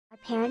Our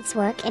parents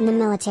work in the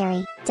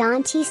military.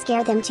 Don't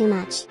scare them too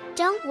much.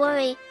 Don't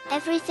worry,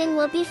 everything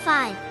will be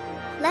fine.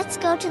 Let's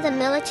go to the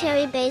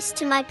military base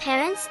to my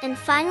parents and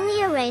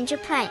finally arrange a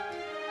prank.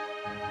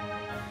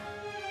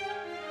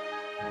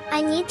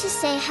 I need to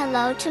say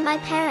hello to my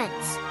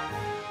parents.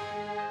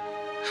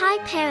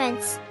 Hi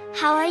parents,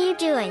 how are you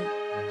doing?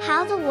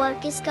 How the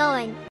work is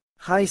going?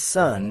 Hi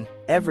son,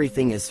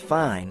 everything is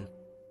fine.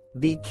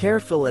 Be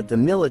careful at the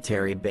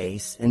military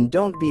base and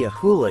don't be a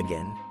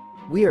hooligan.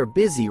 We are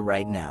busy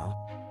right now.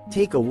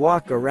 Take a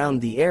walk around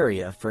the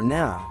area for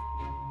now.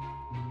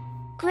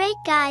 Great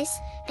guys,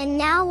 and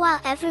now while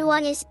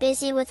everyone is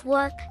busy with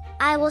work,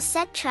 I will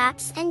set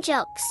traps and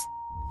jokes.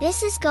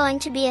 This is going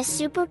to be a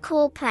super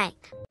cool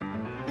prank.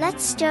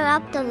 Let's stir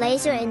up the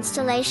laser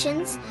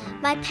installations,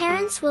 my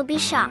parents will be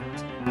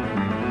shocked.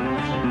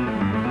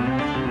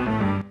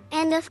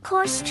 And of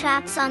course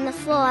traps on the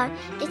floor,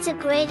 it's a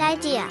great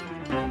idea.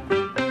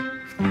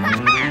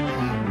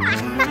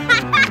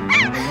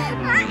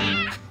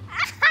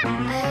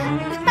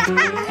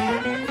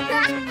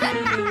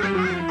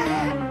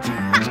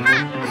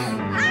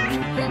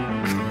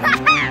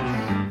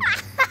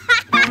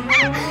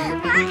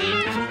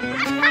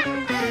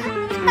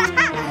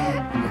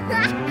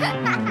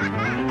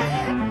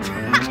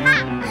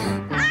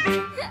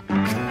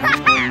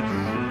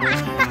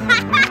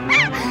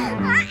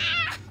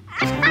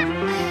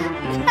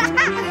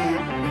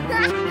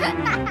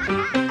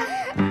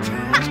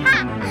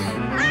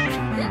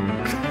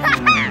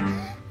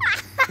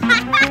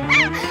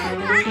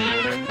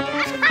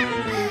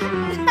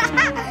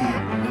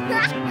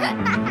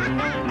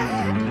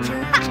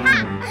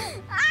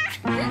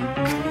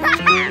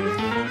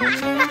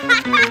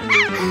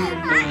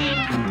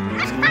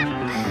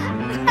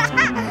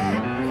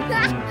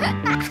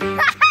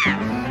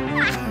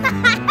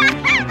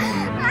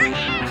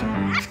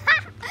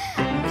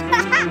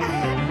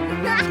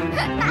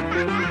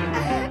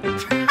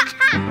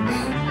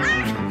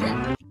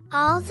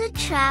 All the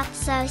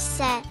traps are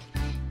set.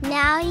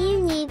 Now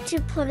you need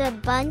to put a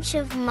bunch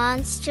of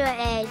monster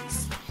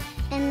eggs.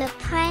 And the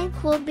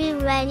prank will be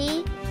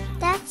ready.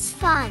 That's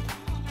fun.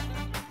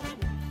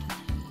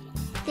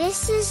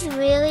 This is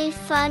really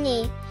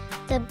funny.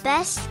 The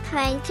best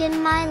prank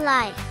in my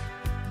life.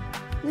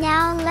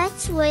 Now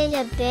let's wait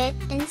a bit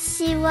and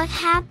see what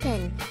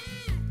happened.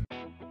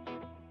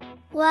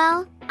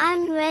 Well,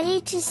 I'm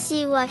ready to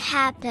see what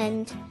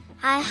happened.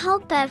 I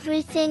hope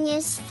everything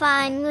is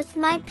fine with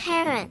my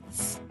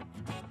parents.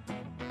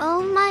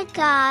 Oh my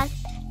god,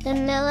 the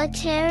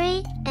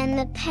military and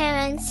the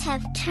parents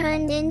have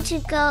turned into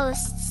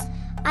ghosts.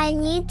 I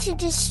need to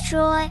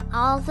destroy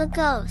all the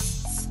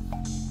ghosts.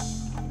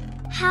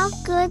 How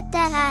good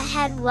that I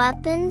had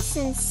weapons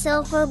and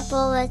silver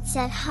bullets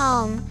at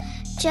home,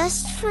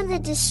 just for the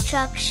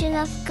destruction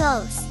of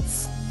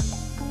ghosts.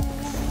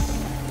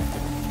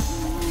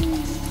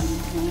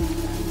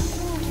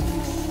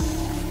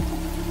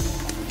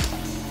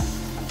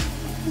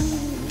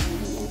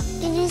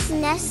 It is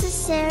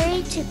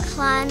necessary to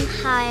climb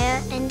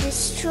higher and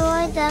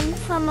destroy them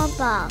from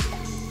above.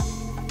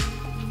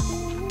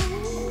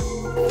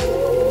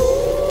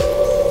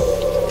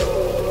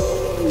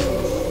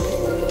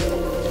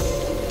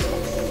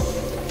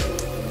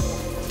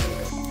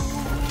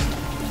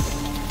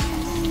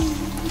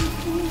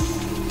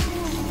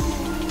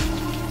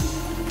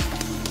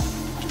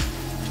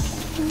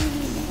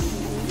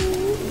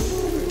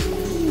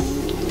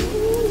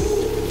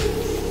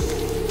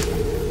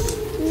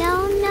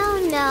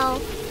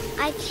 No,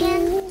 I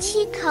can't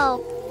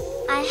cope.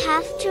 I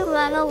have to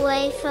run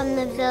away from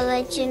the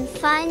village and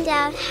find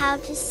out how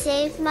to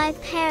save my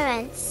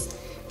parents.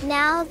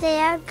 Now they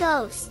are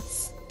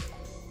ghosts.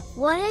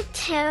 What a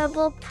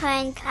terrible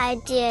prank I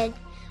did.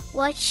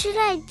 What should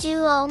I do?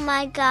 Oh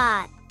my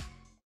god.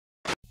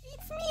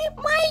 It's me,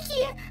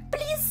 Mikey.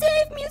 Please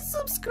save me,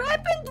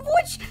 subscribe and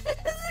watch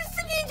this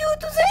video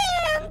to the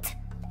end.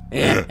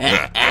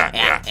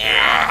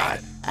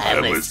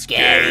 I'm a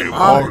scary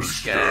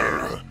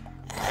monster.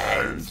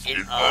 And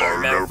in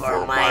order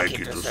for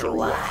Mikey to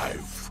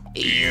survive,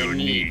 you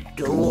need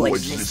to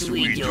watch this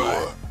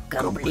video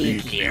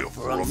completely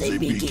from the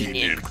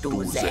beginning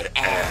to the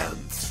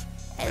end.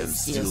 And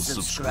still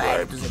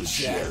subscribe to the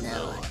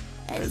channel,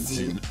 and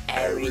then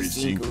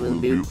everything will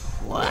be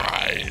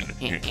fine.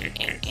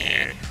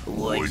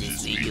 Watch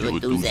this video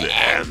to the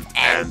end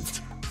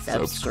and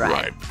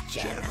subscribe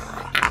channel.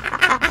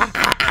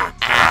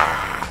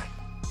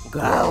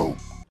 Go!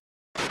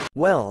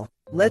 Well,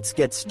 let's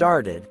get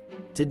started.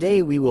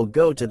 Today we will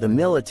go to the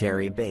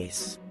military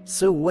base.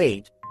 So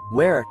wait,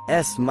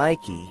 where's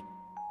Mikey?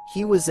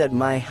 He was at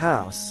my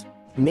house.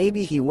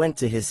 Maybe he went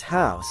to his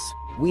house.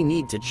 We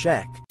need to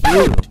check.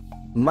 Ew!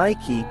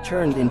 Mikey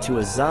turned into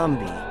a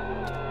zombie.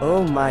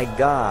 Oh my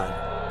god.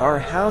 Our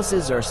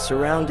houses are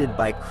surrounded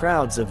by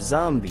crowds of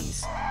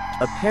zombies.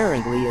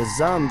 Apparently a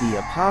zombie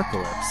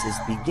apocalypse is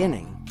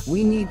beginning.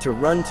 We need to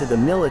run to the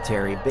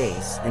military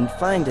base and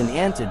find an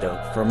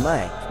antidote for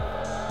Mike.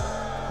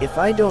 If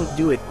I don't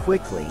do it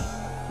quickly,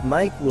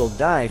 Mike will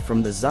die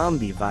from the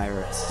zombie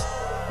virus.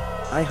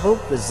 I hope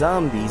the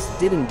zombies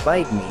didn't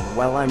bite me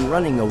while I'm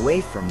running away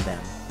from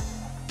them.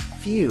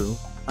 Phew,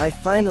 I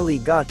finally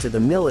got to the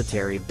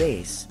military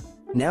base.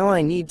 Now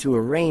I need to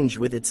arrange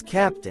with its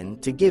captain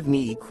to give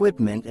me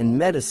equipment and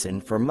medicine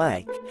for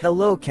Mike.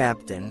 Hello,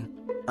 Captain.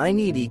 I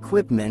need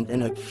equipment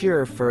and a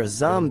cure for a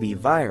zombie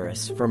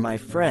virus for my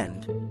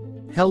friend.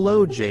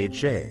 Hello,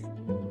 JJ.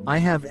 I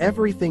have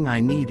everything I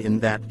need in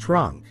that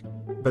trunk.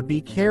 But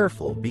be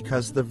careful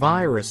because the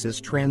virus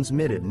is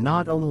transmitted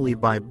not only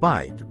by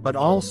bite but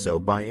also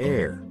by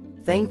air.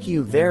 Thank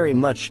you very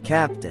much,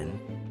 Captain.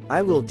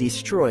 I will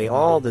destroy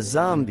all the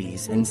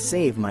zombies and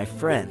save my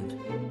friend.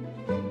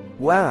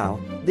 Wow,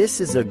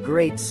 this is a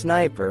great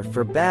sniper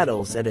for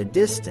battles at a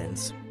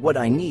distance, what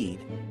I need.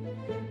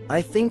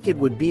 I think it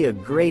would be a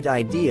great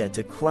idea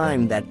to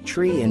climb that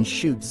tree and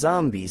shoot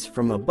zombies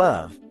from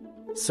above,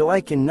 so I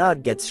can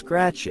not get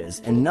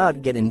scratches and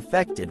not get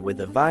infected with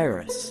the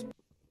virus.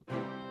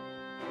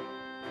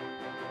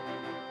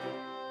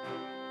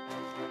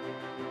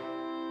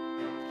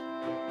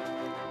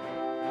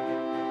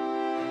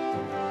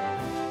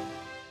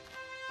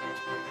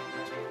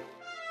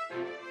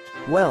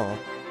 Well,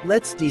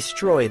 let's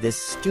destroy this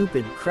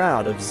stupid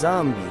crowd of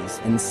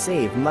zombies and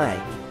save Mike.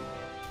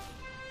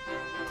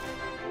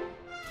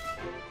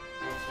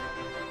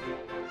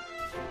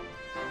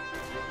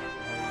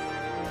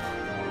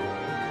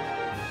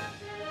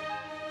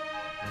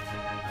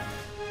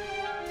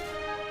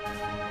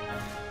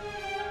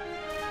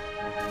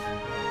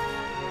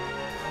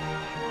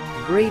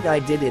 Great, I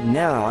did it.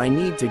 Now I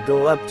need to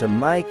go up to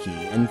Mikey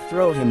and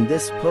throw him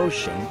this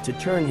potion to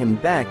turn him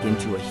back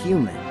into a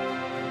human.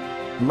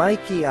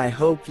 Mikey, I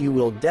hope you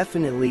will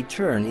definitely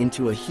turn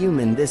into a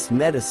human. This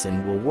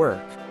medicine will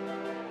work.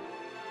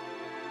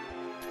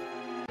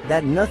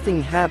 That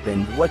nothing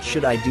happened. What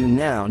should I do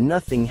now?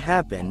 Nothing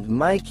happened.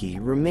 Mikey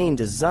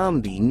remained a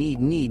zombie.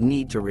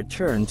 Need to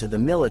return to the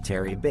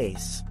military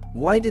base.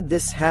 Why did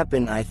this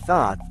happen? I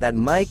thought that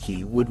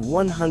Mikey would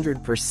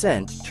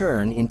 100%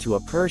 turn into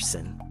a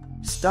person.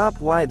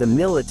 Stop. Why the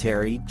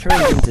military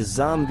turned into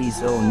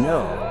zombies? Oh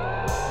no.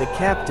 The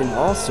captain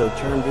also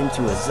turned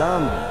into a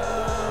zombie.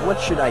 What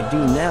should I do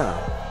now?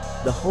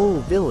 The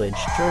whole village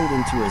turned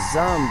into a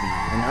zombie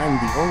and I'm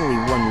the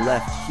only one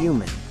left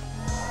human.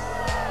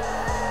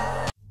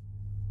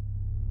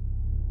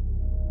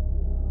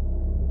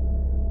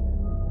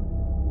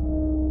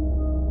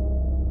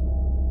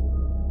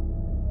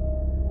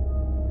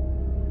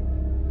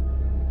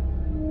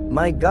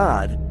 My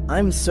God,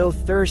 I'm so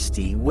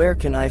thirsty. Where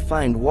can I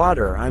find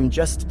water? I'm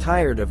just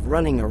tired of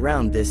running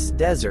around this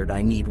desert.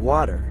 I need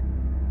water.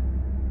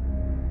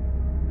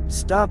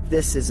 Stop,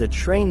 this is a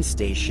train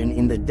station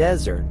in the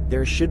desert.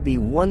 There should be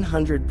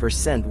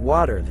 100%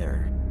 water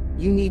there.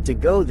 You need to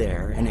go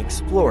there and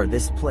explore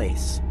this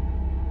place.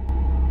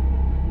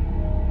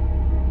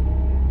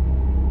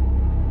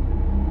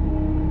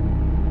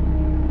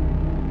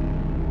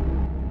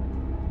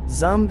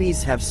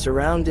 Zombies have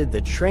surrounded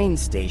the train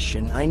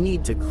station. I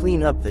need to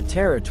clean up the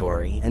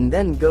territory and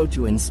then go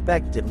to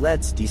inspect it.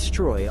 Let's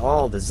destroy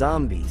all the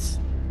zombies.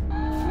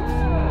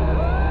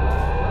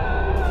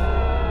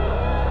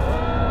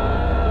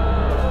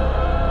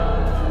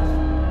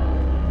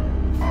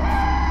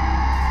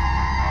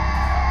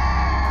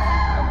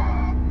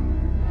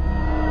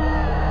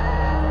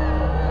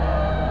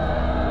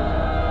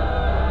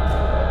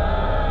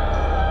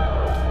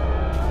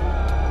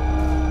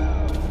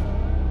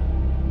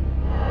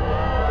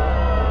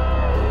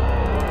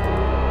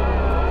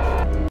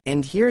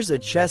 And here's a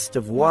chest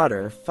of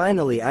water.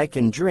 Finally I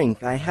can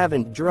drink. I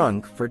haven't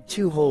drunk for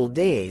 2 whole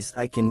days.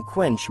 I can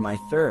quench my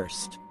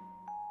thirst.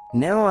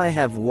 Now I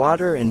have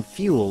water and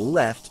fuel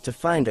left to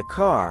find a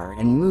car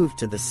and move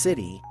to the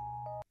city.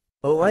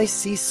 Oh, I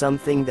see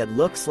something that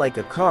looks like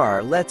a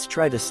car. Let's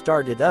try to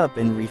start it up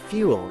and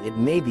refuel it.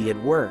 Maybe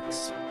it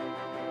works.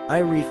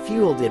 I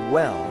refueled it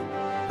well.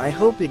 I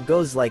hope it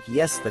goes like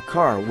yes, the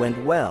car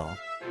went well.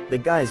 The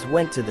guys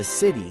went to the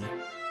city.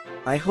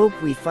 I hope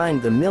we find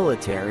the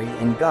military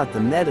and got the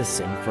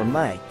medicine for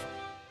Mike.